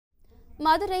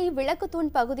மதுரை விளக்குத்தூண்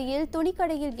பகுதியில்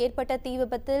துணிக்கடையில் ஏற்பட்ட தீ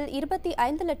விபத்தில்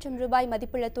 25 லட்சம் ரூபாய்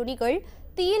மதிப்புள்ள துணிகள்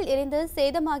தீயில் எரிந்து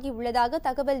சேதமாகி உள்ளதாக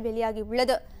தகவல்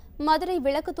வெளியாகியுள்ளது. மதுரை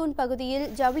விளக்குத்தூண் பகுதியில்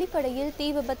ஜவுளிக்கடையில் தீ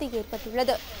விபத்து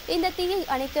ஏற்பட்டுள்ளது. இந்த தீயை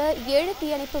அணைக்க 7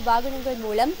 தீயணைப்பு வாகனங்கள்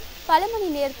மூலம் பல மணி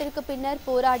நேரத்திற்கு பின்னர்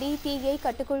போராடி தீயை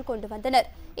கட்டுக்குள் கொண்டு வந்தனர்.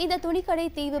 இந்த துணிக்கடை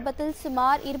தீ விபத்தில்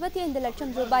சுமார் 25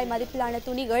 லட்சம் ரூபாய் மதிப்பிலான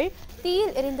துணிகள்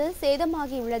தீயில் எரிந்து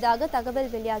சேதமாகியுள்ளதாக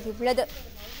தகவல் வெளியாகியுள்ளது.